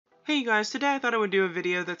Hey you guys, today I thought I would do a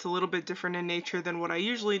video that's a little bit different in nature than what I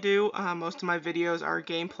usually do. Most of my videos are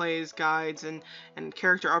gameplays, guides, and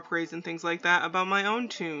character upgrades and things like that about my own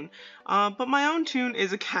tune. But my own tune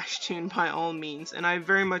is a cash tune by all means, and I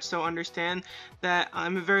very much so understand that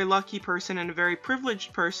I'm a very lucky person and a very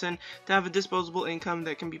privileged person to have a disposable income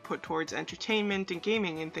that can be put towards entertainment and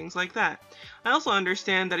gaming and things like that. I also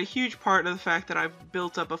understand that a huge part of the fact that I've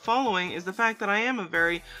built up a following is the fact that I have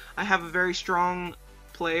a very strong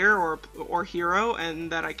player or hero,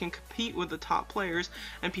 and that I can compete with the top players,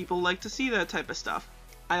 and people like to see that type of stuff.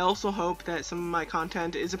 I also hope that some of my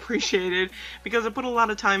content is appreciated because I put a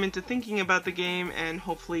lot of time into thinking about the game and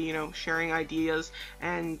hopefully, sharing ideas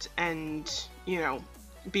and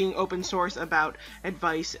being open source about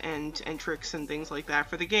advice and tricks and things like that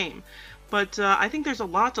for the game. But I think there's a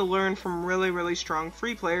lot to learn from really strong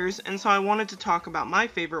free players, and so I wanted to talk about my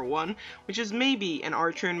favorite one, which is Maeybe, an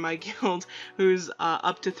archer in my guild who's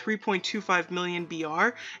up to 3.25 million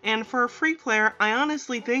BR, and for a free player, I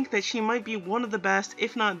honestly think that she might be one of the best,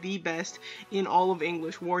 if not the best, in all of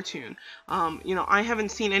English Wartune. I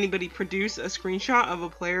haven't seen anybody produce a screenshot of a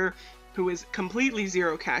player who is completely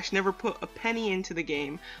zero cash, never put a penny into the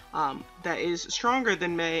game, that is stronger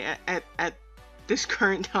than May at this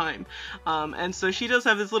current time. And so she does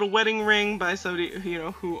have this little wedding ring by somebody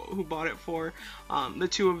who bought it for the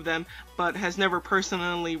two of them, but has never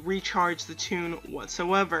personally recharged the tune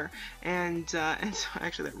whatsoever. And so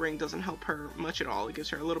actually that ring doesn't help her much at all. It gives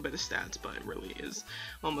her a little bit of stats, but it really is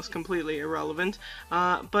almost completely irrelevant.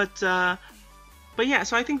 But yeah,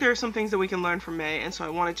 so I think there are some things that we can learn from May, and so I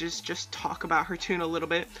want to just talk about her tune a little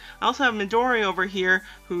bit. I also have Midori over here,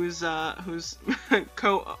 who's also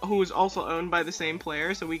owned by the same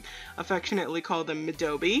player, so we affectionately call them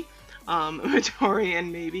Maeybe, Midori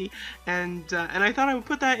and Maeybe, and I thought I would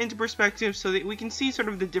put that into perspective so that we can see sort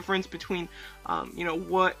of the difference between,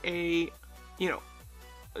 what two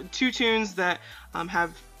tunes that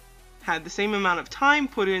have had the same amount of time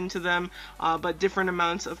put into them, but different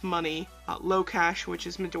amounts of money. Low cash, which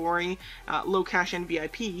is Midori, low cash and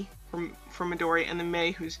VIP from Midori, and then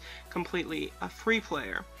May, who's completely a free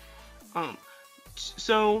player.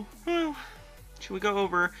 Should we go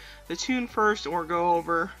over the tune first, or go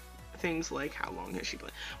over things like how long has she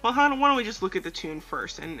played? Well, why don't we just look at the tune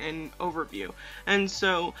first and overview. And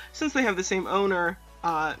so, since they have the same owner,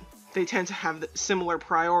 they tend to have similar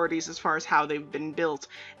priorities as far as how they've been built,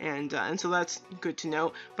 and so that's good to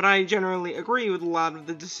know. But I generally agree with a lot of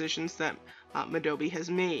the decisions that Maeybe has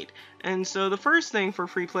made. And so the first thing for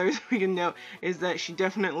free players we can note is that she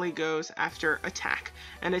definitely goes after attack.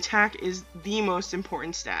 And attack is the most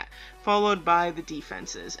important stat, followed by the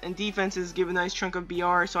defenses. And defenses give a nice chunk of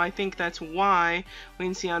BR, so I think that's why we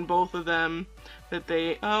can see on both of them that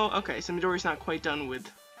they... Oh, okay, so Midori's not quite done with...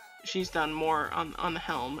 She's done more on the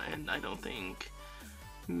helm, and I don't think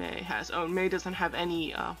May has. Oh, May doesn't have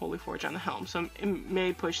any Holy Forge on the helm, so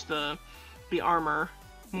May pushed the armor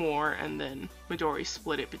more, and then Midori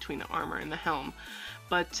split it between the armor and the helm.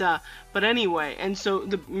 But anyway, and so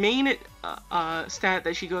the main stat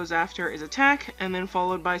that she goes after is attack, and then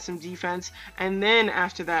followed by some defense, and then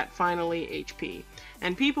after that, finally HP.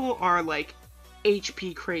 And people are like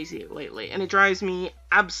HP crazy lately, and it drives me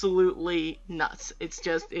absolutely nuts.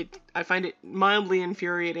 I find it mildly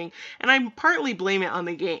infuriating, and I partly blame it on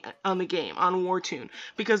the game, on Wartune,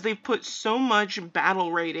 because they've put so much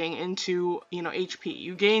battle rating into, HP.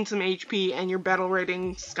 You gain some HP and your battle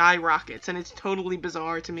rating skyrockets, and it's totally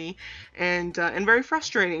bizarre to me, and very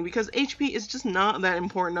frustrating, because HP is just not that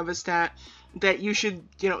important of a stat that you should,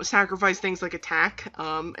 sacrifice things like attack,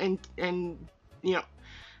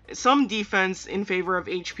 some defense in favor of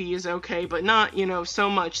HP is okay, but not, so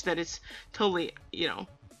much that it's totally,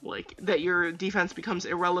 like, that your defense becomes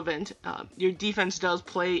irrelevant. Your defense does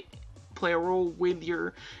play a role with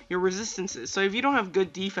your resistances. So if you don't have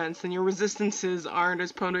good defense, then your resistances aren't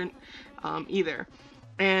as potent either.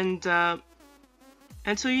 And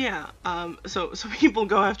so yeah, so people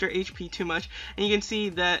go after HP too much, and you can see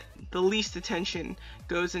that the least attention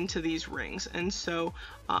goes into these rings, and so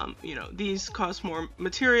these cost more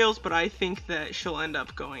materials, but I think that she'll end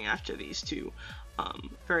up going after these two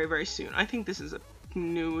very soon. I think this is a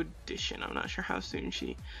new addition. I'm not sure how soon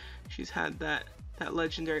she's had that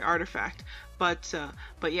legendary artifact, but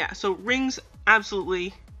yeah, so rings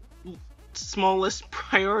absolutely smallest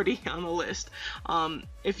priority on the list.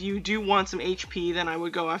 If you do want some HP, then I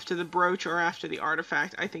would go after the brooch or after the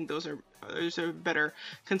artifact. I think those are those are better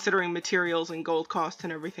considering materials and gold cost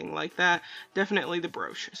and everything like that. Definitely the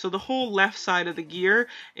brooch. So the whole left side of the gear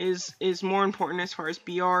is more important as far as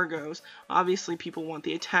BR goes. Obviously people want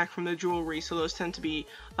the attack from the jewelry, so those tend to be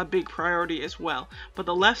a big priority as well. But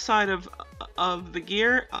the left side of the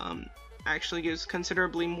gear actually gives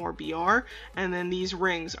considerably more BR, and then these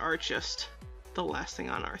rings are just the last thing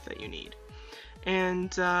on earth that you need.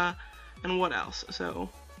 And what else? So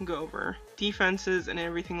go over defenses and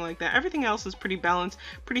everything like that. Everything else is pretty balanced,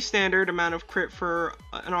 pretty standard amount of crit for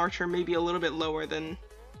an archer, maybe a little bit lower than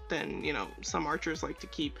you know, some archers like to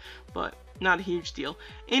keep, but not a huge deal.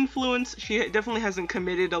 Influence, she definitely hasn't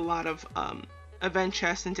committed a lot of event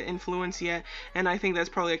chests into influence yet, and I think that's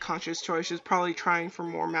probably a conscious choice. She's probably trying for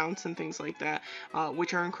more mounts and things like that,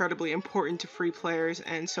 which are incredibly important to free players,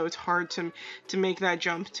 and so it's hard to make that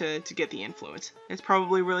jump to get the influence. It's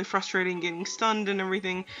probably really frustrating getting stunned and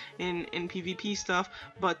everything in PvP stuff,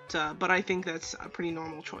 but I think that's a pretty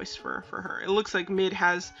normal choice for her. It looks like mid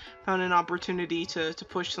has found an opportunity to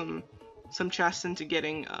push some chests into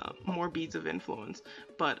getting more beads of influence,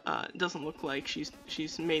 but it doesn't look like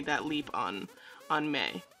she's made that leap on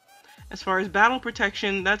Mei. As far as battle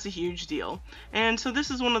protection, that's a huge deal. And so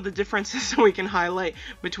this is one of the differences we can highlight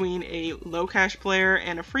between a low cash player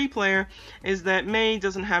and a free player, is that Mei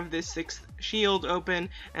doesn't have this 6th shield open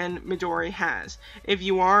and Midori has. If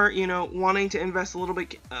you are, you know, wanting to invest a little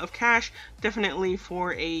bit of cash, definitely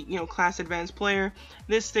for a, you know, class advanced player,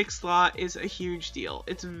 this 6th slot is a huge deal.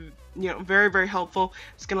 It's, you know, very, very helpful.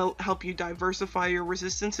 It's going to help you diversify your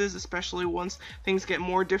resistances, especially once things get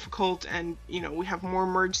more difficult and, you know, we have more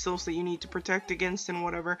merge sylphs that you need to protect against and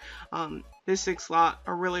whatever. This 6th slot,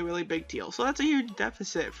 a really, really big deal. So that's a huge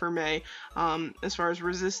deficit for Mei as far as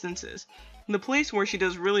resistances. The place where she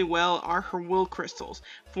does really well are her will crystals.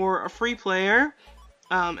 For a free player,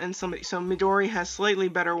 and somebody, so Midori has slightly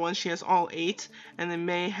better ones. She has all 8, and then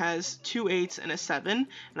Mei has 2 8s and a 7,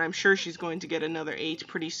 and I'm sure she's going to get another 8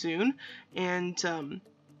 pretty soon. And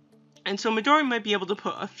so Midori might be able to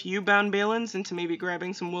put a few bound balins into maybe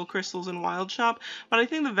grabbing some will crystals in Wild Shop, but I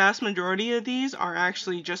think the vast majority of these are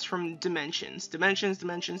actually just from dimensions,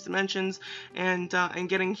 and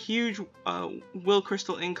getting huge will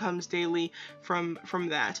crystal incomes daily from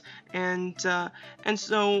that, and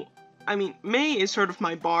so. I mean, Mei is sort of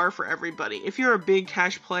my bar for everybody. If you're a big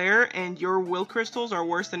cash player and your will crystals are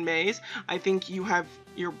worse than Mei's, I think you have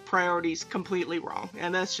your priorities completely wrong,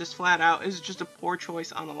 and that's just flat out is just a poor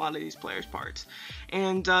choice on a lot of these players' parts.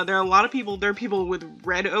 And there are a lot of people. There are people with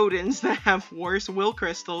red Odins that have worse will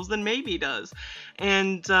crystals than Maeybe does,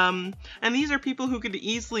 and these are people who could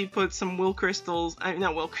easily put some will crystals,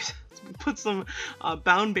 not will crystals. Put some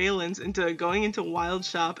bound balins into going into Wild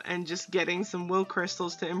Shop and just getting some will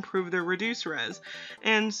crystals to improve their reduce res.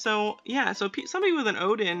 And so yeah, so somebody with an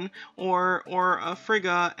Odin or a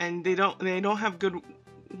Frigga and they don't have good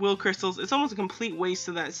will crystals, it's almost a complete waste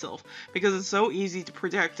of that sylph because it's so easy to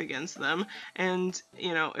protect against them. And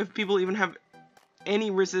you know, if people even have any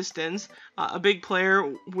resistance, a big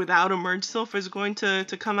player without a merge sylph is going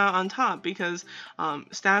to come out on top because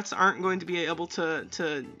stats aren't going to be able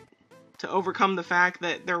to overcome the fact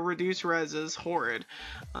that their reduce res is horrid.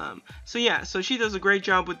 So yeah, so she does a great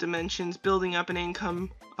job with dimensions, building up an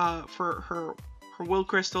income for her will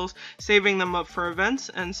crystals, saving them up for events,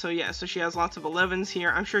 and so yeah, so she has lots of 11s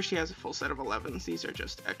here. I'm sure she has a full set of 11s. These are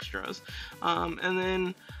just extras. And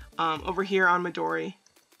then over here on Midori,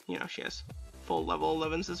 you know, she has full level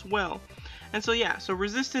 11s as well. And so yeah, so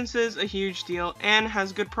resistance is a huge deal and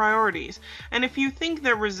has good priorities. And if you think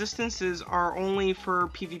that resistances are only for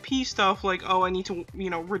PvP stuff, like, oh, I need to, you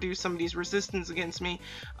know, reduce somebody's resistance against me,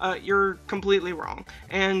 you're completely wrong.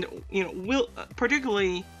 And, you know,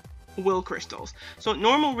 particularly will crystals. So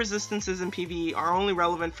normal resistances in PvE are only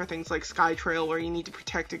relevant for things like Sky Trail where you need to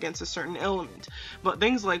protect against a certain element. But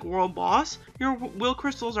things like World Boss, your will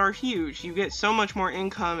crystals are huge. You get so much more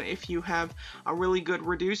income if you have a really good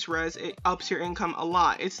reduce res. It ups your income a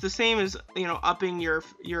lot. It's the same as, you know, upping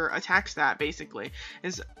your attack stat basically,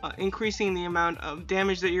 is increasing the amount of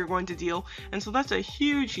damage that you're going to deal. And so that's a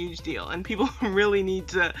huge deal, and people really need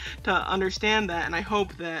to understand that, and I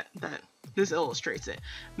hope that this illustrates it.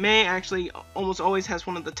 Mei actually almost always has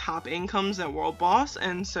one of the top incomes at World Boss,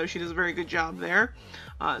 and so she does a very good job there.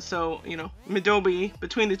 So, you know, Midori,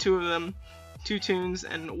 between the two of them, 2 tunes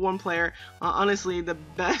and 1 player, honestly the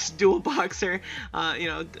best dual boxer, you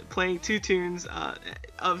know, playing 2 tunes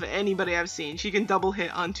of anybody I've seen. She can double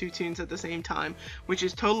hit on 2 tunes at the same time, which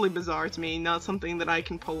is totally bizarre to me, not something that I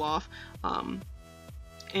can pull off.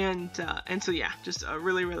 And so yeah, just a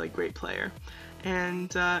really great player.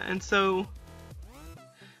 And so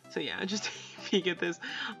yeah, just peek at this.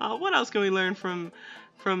 What else can we learn from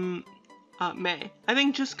Mei? I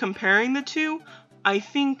think just comparing the two, I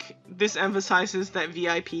think this emphasizes that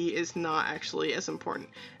VIP is not actually as important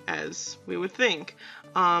as we would think.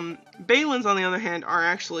 Balins, on the other hand, are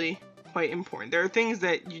actually quite important. There are things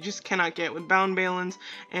that you just cannot get with bound balins,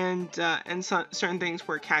 and certain things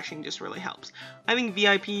where caching just really helps. I think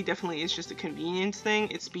VIP definitely is just a convenience thing.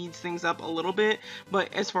 It speeds things up a little bit,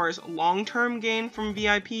 but as far as long-term gain from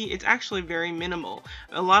VIP, it's actually very minimal.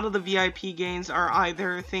 A lot of the VIP gains are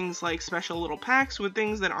either things like special little packs with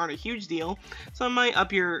things that aren't a huge deal. So it might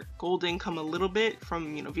up your gold income a little bit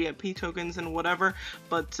from, you know, VIP tokens and whatever,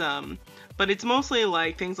 but it's mostly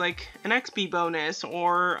like things like an XP bonus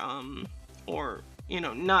or you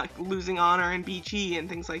know, not losing honor and BG and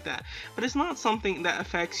things like that. But it's not something that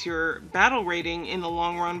affects your battle rating in the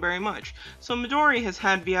long run very much. So Midori has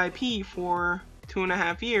had VIP for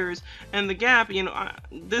 2.5 years, and the gap, you know,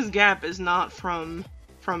 this gap is not from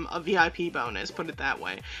a VIP bonus, put it that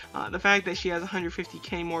way. The fact that she has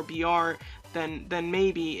 150k more BR than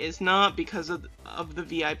Maeybe is not because of the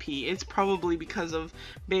VIP. It's probably because of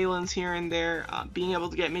balance here and there, being able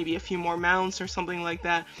to get maybe a few more mounts or something like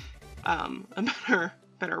that, a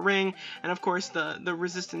better ring, and of course the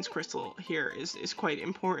resistance crystal here is quite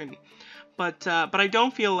important. But I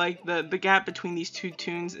don't feel like the gap between these two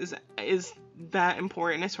tunes is that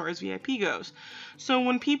important as far as VIP goes. So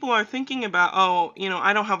when people are thinking about, oh, you know,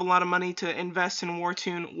 I don't have a lot of money to invest in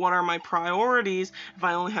Wartune, what are my priorities if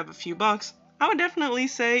I only have a few bucks? I would definitely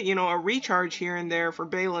say, you know, a recharge here and there for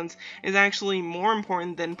balance is actually more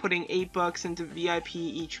important than putting $8 into VIP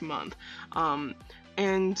each month.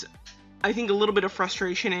 And I think a little bit of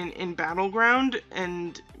frustration in Battleground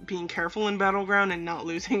and being careful in Battleground and not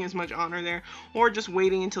losing as much honor there, or just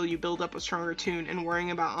waiting until you build up a stronger tune and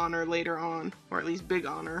worrying about honor later on, or at least big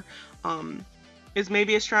honor, is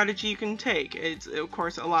maybe a strategy you can take. It's, of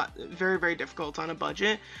course, very, very difficult on a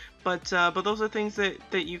budget, but those are things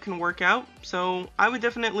that you can work out. So I would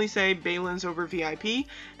definitely say Balins over VIP,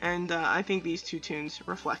 and I think these two tunes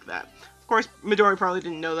reflect that. Of course, Midori probably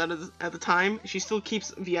didn't know that at the time. She still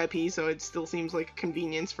keeps VIP, so it still seems like a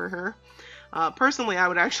convenience for her. Personally, I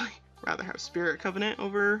would actually rather have Spirit Covenant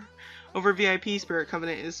over VIP. Spirit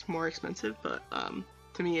Covenant is more expensive, but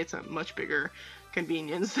to me, it's a much bigger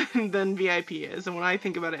convenience than VIP is. And when I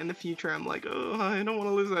think about it in the future, I'm like, oh, I don't want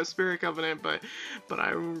to lose that Spirit Covenant, but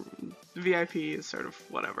VIP is sort of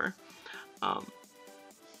whatever.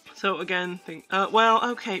 So again,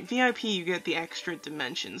 well, okay, VIP, you get the extra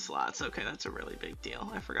dimension slots. Okay, that's a really big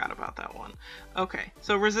deal. I forgot about that one. Okay,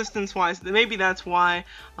 so resistance-wise, maybe that's why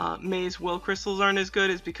Mei's will crystals aren't as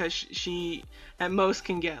good, is because she at most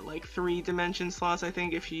can get like 3 dimension slots, I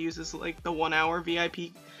think, if she uses like the 1 hour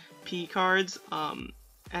VIP cards,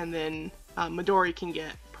 and then Midori can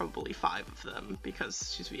get probably 5 of them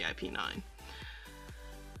because she's VIP 9.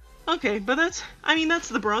 Okay, but that's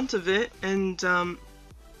the brunt of it, and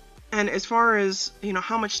as far as, you know,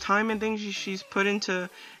 how much time and things she's put into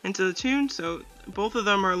the tune, so both of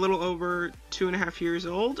them are a little over 2.5 years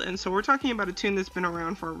old, and so we're talking about a tune that's been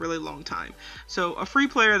around for a really long time. So a free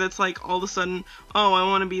player that's like all of a sudden, oh, I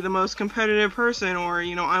want to be the most competitive person, or,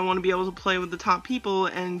 you know, I want to be able to play with the top people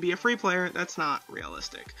and be a free player, that's not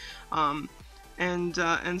realistic.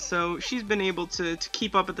 And so she's been able to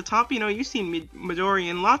keep up at the top. You know, you've seen Midori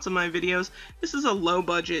in lots of my videos. This is a low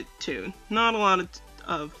budget tune, not a lot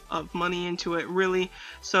of money into it, really.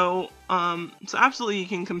 So absolutely you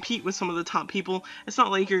can compete with some of the top people. It's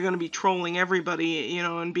not like you're going to be trolling everybody, you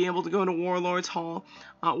know, and be able to go to Warlord's Hall.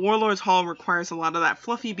 Warlord's Hall requires a lot of that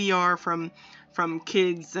fluffy BR from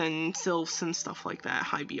kids and sylphs and stuff like that,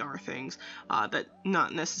 high BR things, that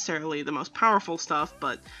not necessarily the most powerful stuff,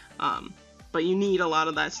 but you need a lot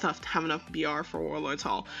of that stuff to have enough BR for Warlord's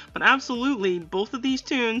Hall. But absolutely, both of these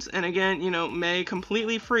tunes, and again, you know, Mei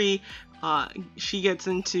completely free, she gets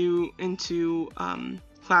into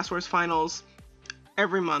Class Wars Finals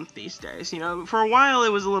every month these days. You know, for a while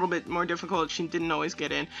it was a little bit more difficult, she didn't always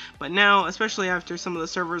get in, but now, especially after some of the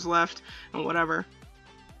servers left and whatever,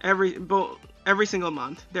 every single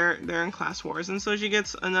month they're in Class Wars, and so she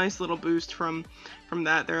gets a nice little boost from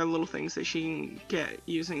that. There are little things that she can get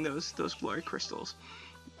using those glory crystals,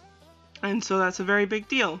 and so that's a very big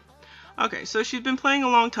deal. Okay, so she's been playing a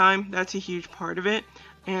long time, that's a huge part of it.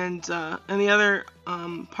 And the other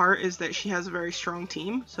part is that she has a very strong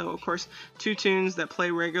team. So of course, 2 tunes that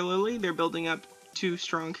play regularly, they're building up 2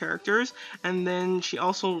 strong characters. And then she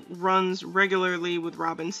also runs regularly with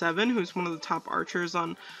Robin 7, who's one of the top archers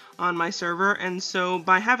on my server. And so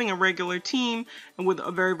by having a regular team and with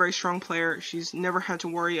a very, very strong player, she's never had to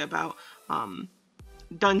worry about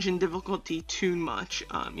dungeon difficulty too much.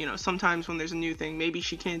 You know, sometimes when there's a new thing, maybe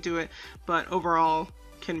she can't do it, but overall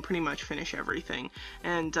can pretty much finish everything.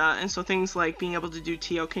 And so things like being able to do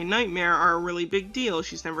TOK Nightmare are a really big deal.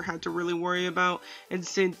 She's never had to really worry about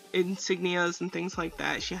insignias and things like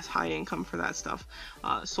that. She has high income for that stuff,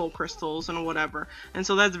 soul crystals and whatever. And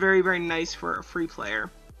so that's very, very nice for a free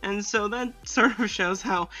player. And so that sort of shows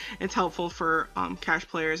how it's helpful for cash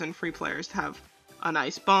players and free players to have a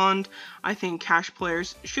nice bond. I think cash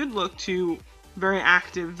players should look to very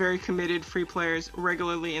active, very committed free players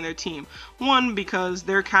regularly in their team. One, because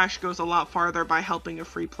their cash goes a lot farther by helping a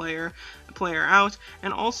free player out,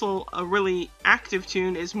 and also a really active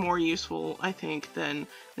toon is more useful, I think, than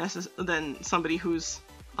somebody who's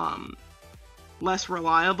less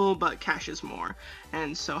reliable but cashes more.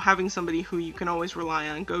 And so having somebody who you can always rely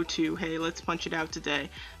on, go to, hey, let's punch it out today,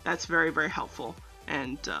 that's very, very helpful.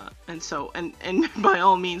 And by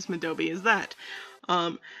all means, Maeybe is that.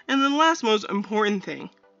 And then the last most important thing,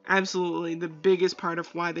 absolutely the biggest part of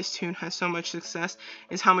why this toon has so much success,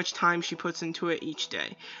 is how much time she puts into it each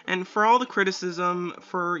day. And for all the criticism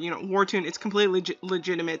for, you know, Wartune, it's completely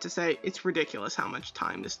legitimate to say it's ridiculous how much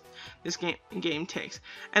time this game takes.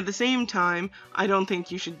 At the same time, I don't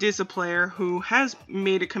think you should diss a player who has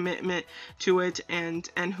made a commitment to it and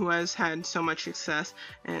who has had so much success.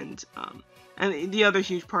 And the other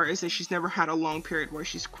huge part is that she's never had a long period where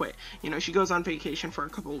she's quit. You know, she goes on vacation for a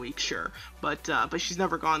couple of weeks, sure, but she's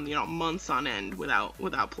never gone, you know, months on end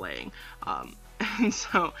without playing. And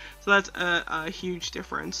so that's a huge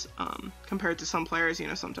difference compared to some players. You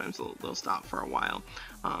know, sometimes they'll stop for a while.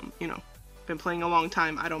 You know, been playing a long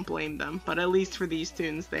time, I don't blame them, but at least for these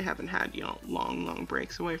toons, they haven't had, you know, long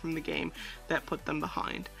breaks away from the game that put them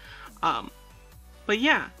behind. But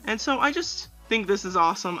yeah, and so I just think this is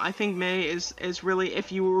awesome. I think May is really,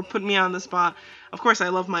 if you were putting me on the spot, of course I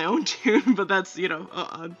love my own toon, but that's, you know,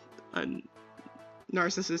 a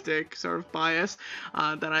narcissistic sort of bias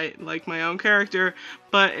that I like my own character.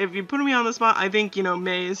 But if you put me on the spot, I think, you know,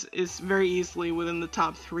 May is very easily within the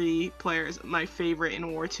top 3 players, my favorite in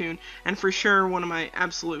Wartune, and for sure one of my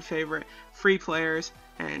absolute favorite free players,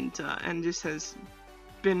 and just has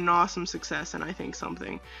been an awesome success, and I think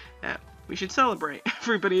something that we should celebrate.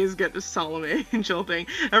 Everybody is getting this Solemn Angel thing.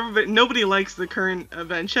 Nobody likes the current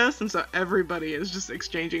event chest, and so everybody is just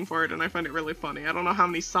exchanging for it, and I find it really funny. I don't know how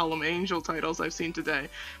many Solemn Angel titles I've seen today,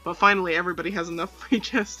 but finally everybody has enough free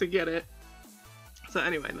chests to get it. So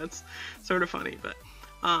anyway, that's sort of funny,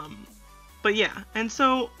 but yeah, and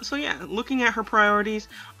so yeah, looking at her priorities,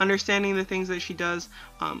 understanding the things that she does,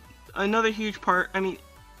 another huge part, I mean,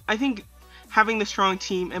 I think having the strong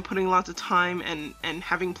team and putting lots of time and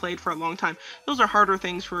having played for a long time, those are harder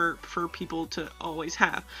things for people to always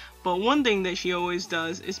have. But one thing that she always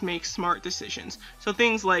does is make smart decisions. So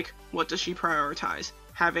things like, what does she prioritize?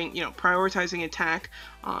 Having, you know, prioritizing attack,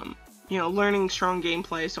 you know, learning strong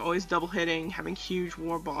gameplay, so always double hitting, having huge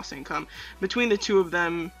war boss income. Between the two of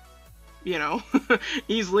them, you know,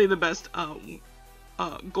 easily the best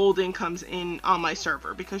gold incomes on my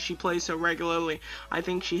server, because she plays so regularly. I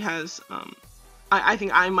think she has, I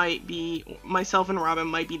think I might be, myself and Robin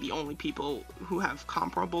might be the only people who have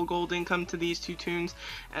comparable gold income to these two toons,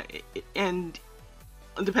 and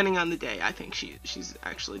depending on the day, I think she's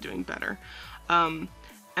actually doing better. And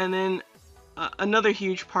then another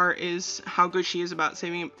huge part is how good she is about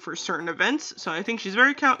saving for certain events. So I think she's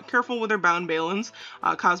very careful with her bound balance.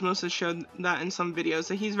 Cosmos has showed that in some videos,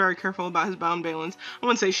 that he's very careful about his bound balance. I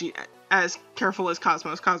wouldn't say she as careful as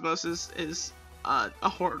Cosmos. Cosmos is a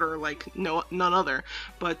hoarder like none other.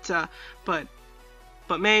 But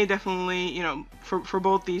May definitely, you know, for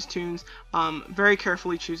both these toons, very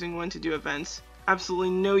carefully choosing when to do events. Absolutely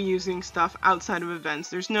no using stuff outside of events.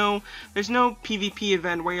 There's no PvP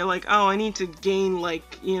event where you're like, oh, I need to gain,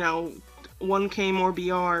 like, you know, 1k more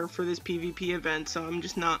BR for this PvP event, so I'm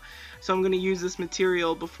gonna use this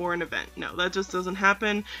material before an event. No, that just doesn't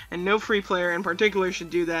happen, and no free player in particular should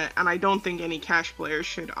do that, and I don't think any cash players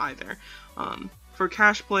should either. For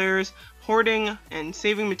cash players, hoarding and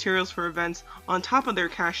saving materials for events on top of their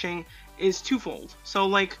caching is twofold. So,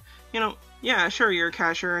 like, you know, yeah, sure, you're a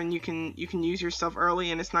casher and you can use your stuff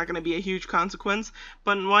early and it's not going to be a huge consequence,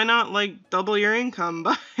 but why not, like, double your income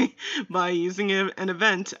by using an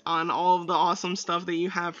event on all of the awesome stuff that you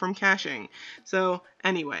have from caching? So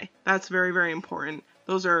anyway, that's very, very important.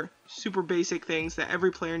 Those are super basic things that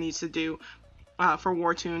every player needs to do. For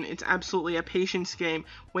Wartune, it's absolutely a patience game,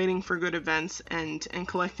 waiting for good events and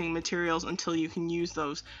collecting materials until you can use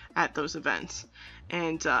those at those events.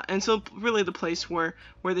 And so really the place where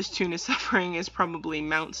this toon is suffering is probably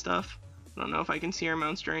mount stuff. I don't know if I can see our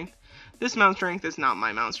mount strength. This mount strength is not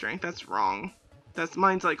my mount strength. That's wrong. That's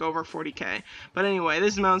mine's like over 40k. But anyway,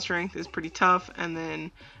 this mount strength is pretty tough. And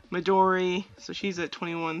then Midori, so she's at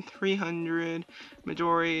 21,300.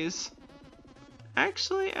 Midori's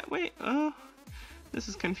actually, wait, this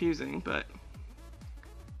is confusing, but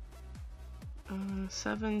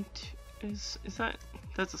 7 is that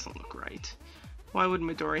doesn't look right. Why would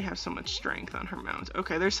Midori have so much strength on her mount?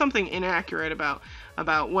 Okay, there's something inaccurate about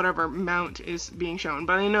whatever mount is being shown.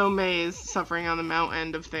 But I know Mei is suffering on the mount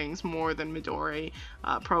end of things more than Midori,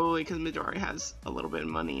 probably because Midori has a little bit of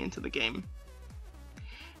money into the game.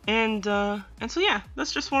 And so yeah,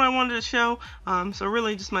 that's just what I wanted to show. So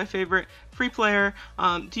really just my favorite free player.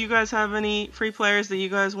 Do you guys have any free players that you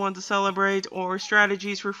guys want to celebrate, or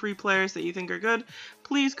strategies for free players that you think are good?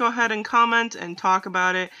 Please go ahead and comment and talk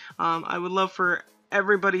about it. I would love for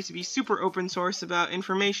everybody to be super open source about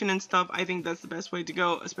information and stuff. I think that's the best way to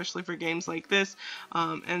go, especially for games like this.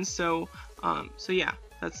 So yeah.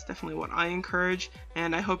 That's definitely what I encourage,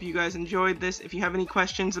 and I hope you guys enjoyed this. If you have any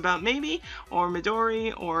questions about Maeybe or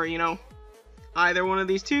Midori, or, you know, either one of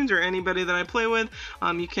these tunes or anybody that I play with,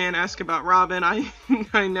 you can ask about Robin.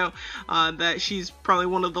 I know that she's probably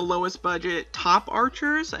one of the lowest budget top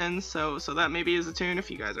archers, and so that maybe is a tune.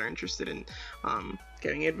 If you guys are interested in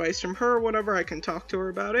getting advice from her or whatever, I can talk to her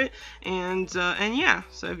about it. And yeah,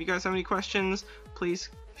 so if you guys have any questions, please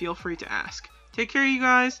feel free to ask. Take care, you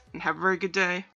guys, and have a very good day.